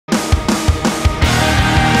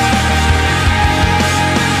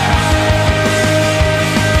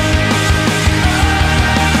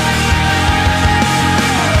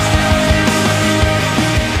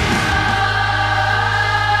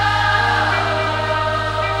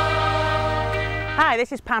Hi,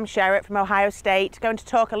 this is Pam Sherratt from Ohio State. Going to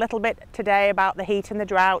talk a little bit today about the heat and the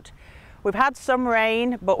drought. We've had some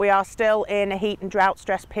rain, but we are still in a heat and drought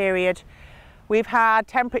stress period. We've had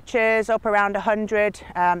temperatures up around 100.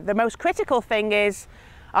 The most critical thing is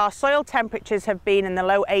our soil temperatures have been in the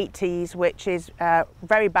low 80s, which is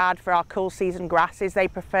very bad for our cool season grasses. They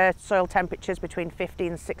prefer soil temperatures between 50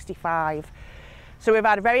 and 65. So we've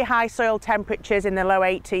had very high soil temperatures in the low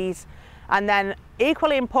 80s. And then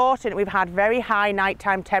equally important, we've had very high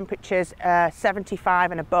nighttime temperatures,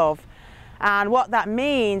 75 and above. And what that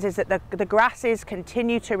means is that the grasses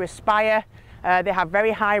continue to respire. They have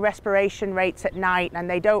very high respiration rates at night, and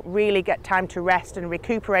they don't really get time to rest and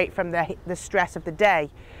recuperate from the stress of the day.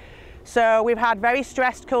 So we've had very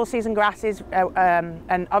stressed cool season grasses,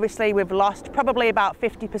 and obviously we've lost probably about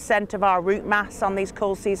 50% of our root mass on these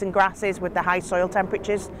cool season grasses with the high soil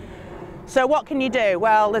temperatures. So what can you do?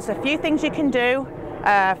 Well, there's a few things you can do.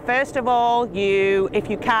 First of all, if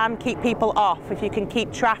you can, keep people off. If you can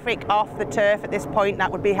keep traffic off the turf at this point,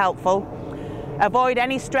 that would be helpful. Avoid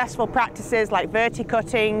any stressful practices like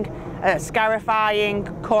verticutting, scarifying,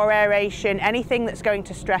 core aeration, anything that's going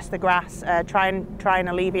to stress the grass. Try and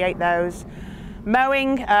alleviate those.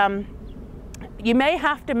 Mowing, you may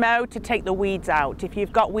have to mow to take the weeds out. If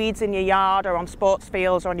you've got weeds in your yard or on sports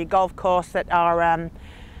fields or on your golf course that are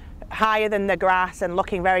higher than the grass and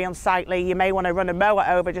looking very unsightly, you may want to run a mower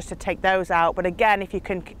over just to take those out. But again, if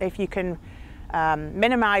you can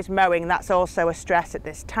minimize mowing, that's also a stress at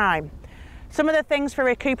this time. Some of the things for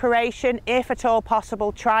recuperation, if at all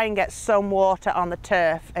possible, try and get some water on the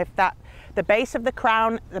turf. The base of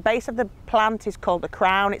the plant is called the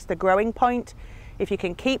crown, it's the growing point. If you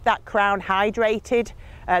can keep that crown hydrated,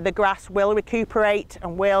 the grass will recuperate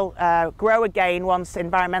and will grow again once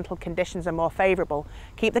environmental conditions are more favourable.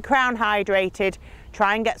 Keep the crown hydrated,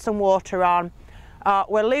 try and get some water on.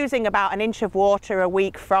 We're losing about 1 inch of water a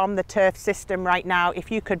week from the turf system right now.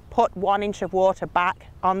 If you could put 1 inch of water back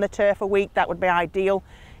on the turf a week, that would be ideal.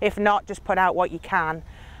 If not, just put out what you can.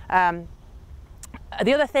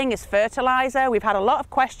 The other thing is fertiliser. We've had a lot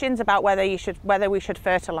of questions about whether we should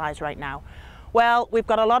fertilise right now. Well, we've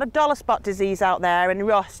got a lot of dollar spot disease out there and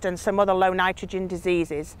rust and some other low nitrogen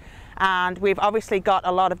diseases. And we've obviously got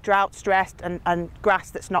a lot of drought stressed and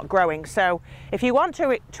grass that's not growing. So if you want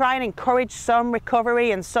to try and encourage some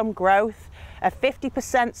recovery and some growth, a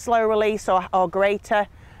 50% slow release or greater,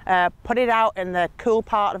 put it out in the cool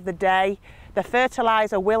part of the day. The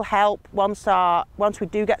fertilizer will help once we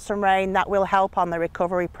do get some rain. That will help on the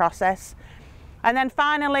recovery process. And then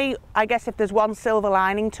finally, I guess if there's one silver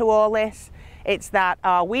lining to all this, it's that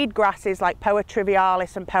our weed grasses like Poa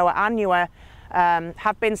trivialis and Poa annua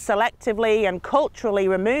have been selectively and culturally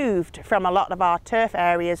removed from a lot of our turf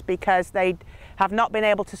areas because they have not been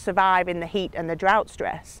able to survive in the heat and the drought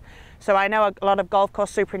stress. So I know a lot of golf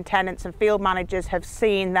course superintendents and field managers have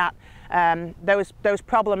seen that those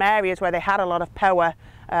problem areas where they had a lot of Poa,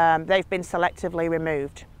 they've been selectively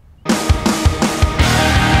removed.